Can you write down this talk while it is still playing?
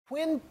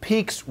Twin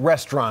Peaks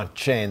restaurant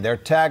chain. Their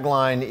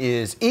tagline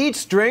is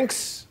Eats,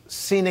 Drinks,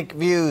 Scenic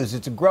Views.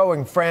 It's a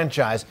growing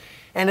franchise,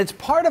 and it's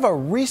part of a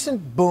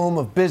recent boom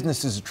of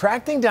businesses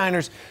attracting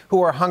diners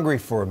who are hungry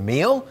for a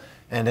meal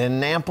and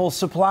an ample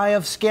supply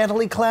of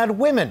scantily clad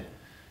women.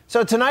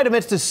 So tonight,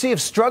 amidst a sea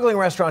of struggling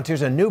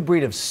restaurateurs, a new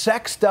breed of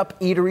sexed-up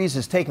eateries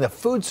is taking the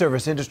food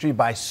service industry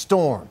by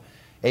storm.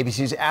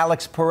 ABC's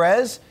Alex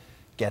Perez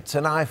gets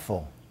an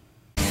eyeful.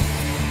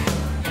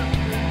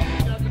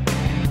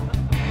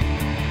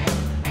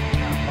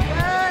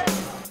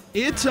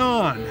 It's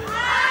on.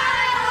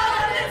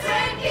 Hi, welcome to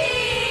Twin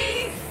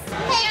Peaks!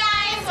 Hey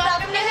guys,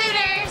 welcome to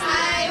Hooters!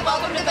 Hi,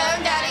 welcome to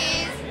Bone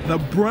Daddies! The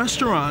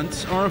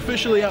Breastaurants are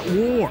officially at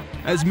war,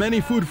 as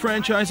many food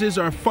franchises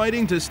are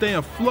fighting to stay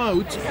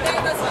afloat.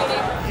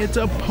 It's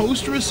a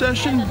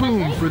post-recession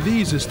boom for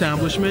these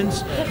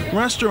establishments.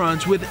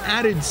 Restaurants with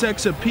added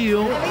sex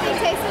appeal. Everything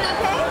tasting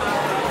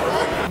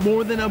okay?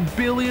 More than $1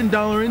 billion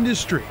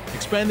industry,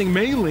 expanding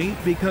mainly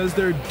because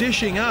they're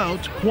dishing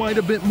out quite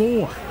a bit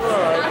more.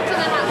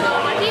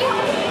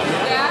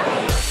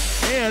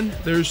 And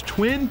there's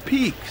Twin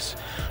Peaks,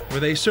 where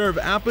they serve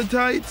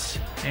appetites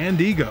and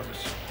egos.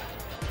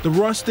 The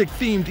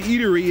rustic-themed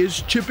eatery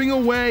is chipping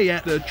away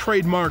at the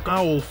trademark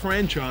owl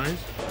franchise.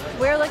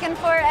 We're looking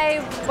for a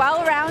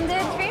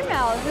well-rounded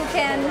female who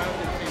can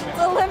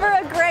deliver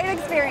a great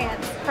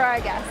experience for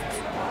our guests.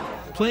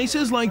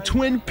 Places like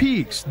Twin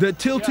Peaks, the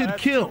Tilted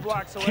Kilt,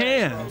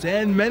 Cans,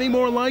 and many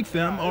more like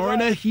them are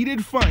in a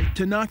heated fight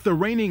to knock the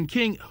reigning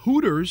king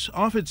Hooters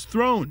off its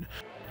throne.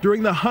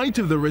 During the height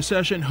of the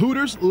recession,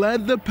 Hooters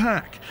led the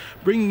pack,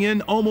 bringing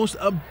in almost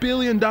 $1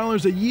 billion a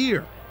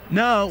year.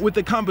 Now, with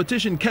the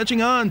competition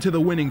catching on to the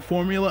winning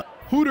formula,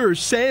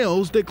 Hooters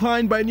sales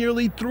declined by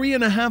nearly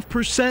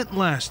 3.5%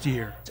 last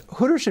year.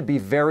 Hooters should be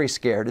very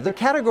scared. The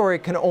category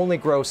can only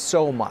grow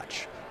so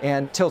much,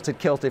 and Tilted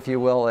Kilt, if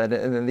you will,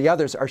 and the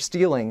others are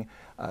stealing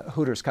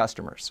Hooters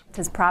customers. It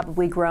has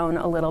probably grown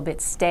a little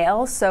bit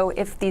stale, so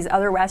if these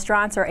other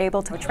restaurants are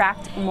able to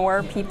attract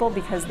more people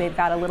because they've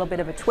got a little bit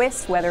of a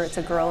twist, whether it's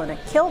a girl in a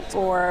kilt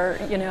or,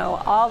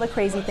 all the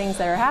crazy things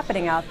that are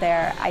happening out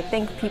there, I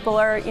think people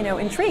are,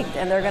 intrigued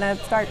and they're going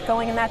to start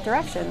going in that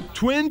direction.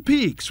 Twin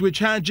Peaks, which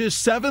had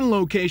just 7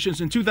 locations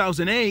in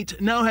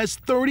 2008, now has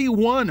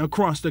 31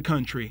 across the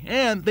country,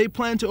 and they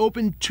plan to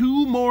open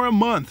 2 more a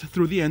month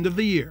through the end of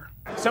the year.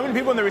 So many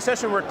people in the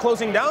recession were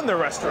closing down their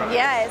restaurants.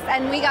 Yes,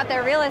 and we got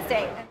their real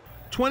estate.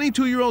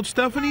 22-year-old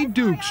Stephanie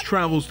Dukes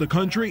travels the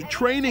country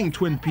training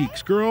Twin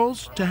Peaks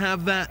girls to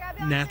have that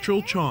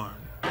natural charm.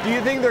 Do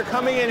you think they're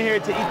coming in here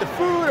to eat the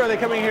food, or are they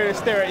coming here to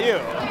stare at you?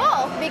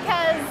 Both,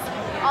 because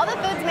all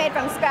the food's made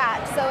from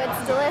scratch, so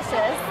it's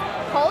delicious.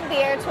 Cold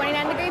beer,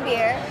 29-degree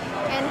beer,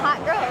 and hot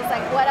girls.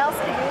 Like, what else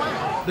could you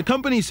want? The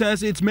company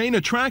says its main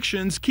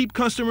attractions keep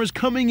customers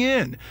coming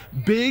in.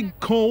 Big,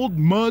 cold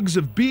mugs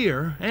of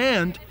beer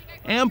and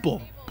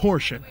ample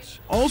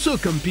portions. Also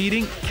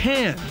competing,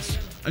 Cans,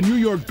 a New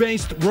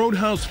York-based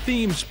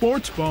Roadhouse-themed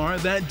sports bar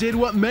that did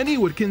what many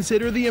would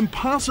consider the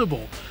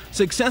impossible,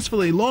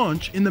 successfully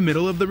launch in the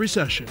middle of the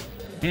recession.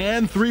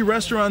 And 3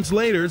 restaurants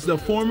later, the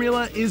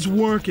formula is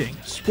working.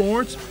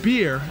 Sports,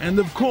 beer, and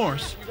of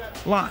course,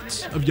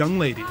 lots of young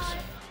ladies.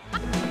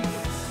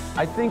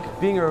 I think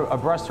being a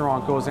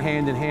restaurant goes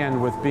hand in hand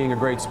with being a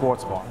great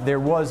sports bar. There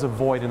was a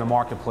void in the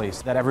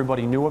marketplace that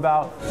everybody knew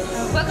about.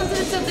 Welcome to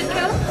the Tilted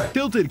Kilt.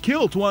 Tilted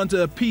Kilt wants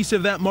a piece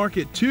of that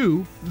market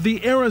too.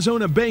 The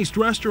Arizona-based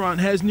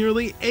restaurant has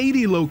nearly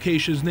 80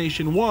 locations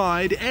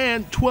nationwide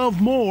and 12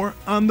 more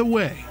on the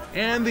way.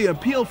 And the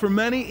appeal for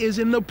many is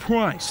in the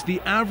price. The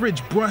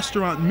average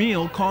Breastaurant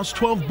meal costs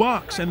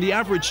 $12, and the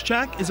average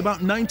check is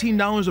about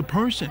 $19 a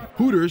person.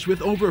 Hooters,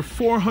 with over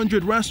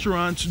 400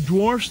 restaurants,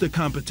 dwarfs the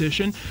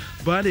competition,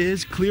 but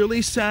is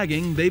clearly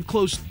sagging. They've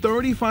closed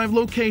 35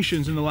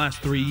 locations in the last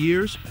 3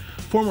 years.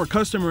 Former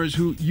customers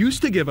who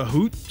used to give a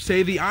hoot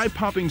say the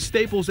eye-popping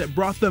staples that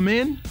brought them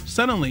in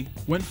suddenly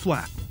went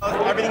flat.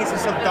 Everything is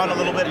just done a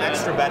little bit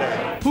extra better.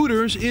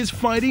 Hooters is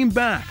fighting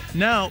back,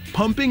 now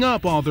pumping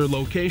up all their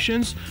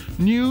locations,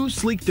 new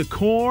sleek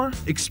decor,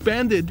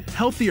 expanded,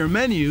 healthier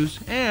menus,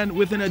 and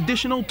with an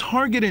additional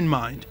target in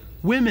mind,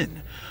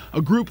 women.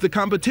 A group the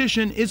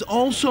competition is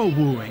also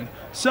wooing.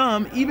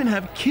 Some even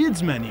have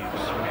kids menus.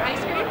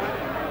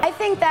 I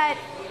think that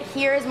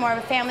here is more of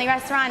a family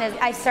restaurant.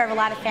 I serve a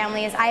lot of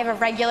families. I have a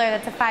regular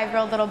that's a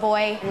 5-year-old little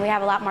boy, and we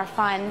have a lot more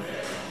fun.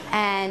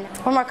 And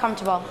we're more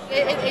comfortable.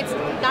 It's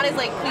not as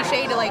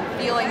cliche to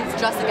feel like it's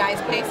just a guy's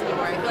place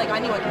anymore. I feel like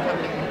anyone can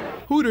come here.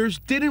 Hooters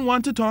didn't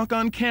want to talk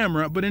on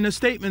camera, but in a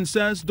statement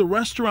says the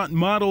restaurant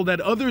model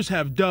that others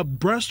have dubbed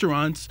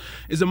Breastaurants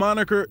is a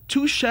moniker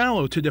too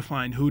shallow to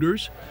define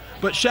Hooters.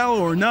 But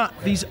shallow or not,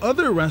 these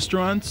other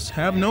restaurants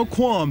have no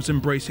qualms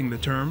embracing the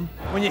term.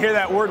 When you hear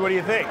that word, what do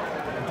you think?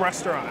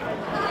 Breastaurant.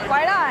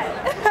 Why not?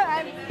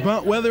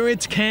 But whether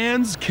it's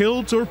Cans,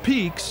 Kilts, or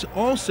Peaks,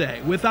 all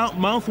say without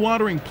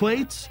mouth-watering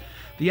plates,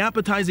 the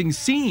appetizing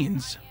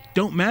scenes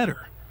don't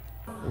matter.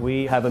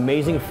 We have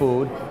amazing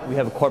food. We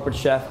have a corporate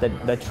chef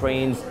that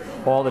trains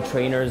all the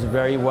trainers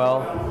very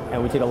well,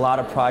 and we take a lot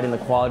of pride in the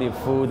quality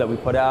of food that we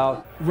put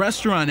out.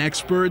 Restaurant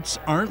experts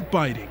aren't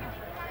biting.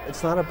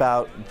 It's not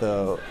about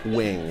the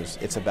wings,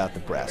 it's about the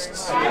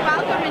breasts.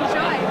 Welcome,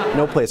 enjoy.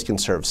 No place can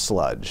serve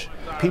sludge.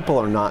 People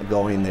are not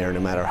going there no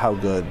matter how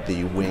good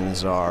the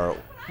wings are.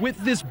 With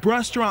this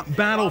Breastaurant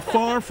battle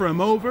far from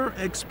over,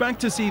 expect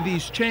to see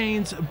these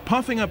chains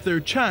puffing up their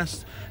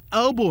chests,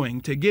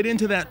 elbowing to get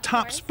into that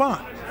top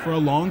spot for a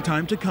long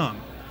time to come.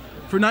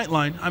 For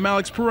Nightline, I'm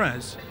Alex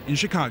Perez in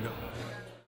Chicago.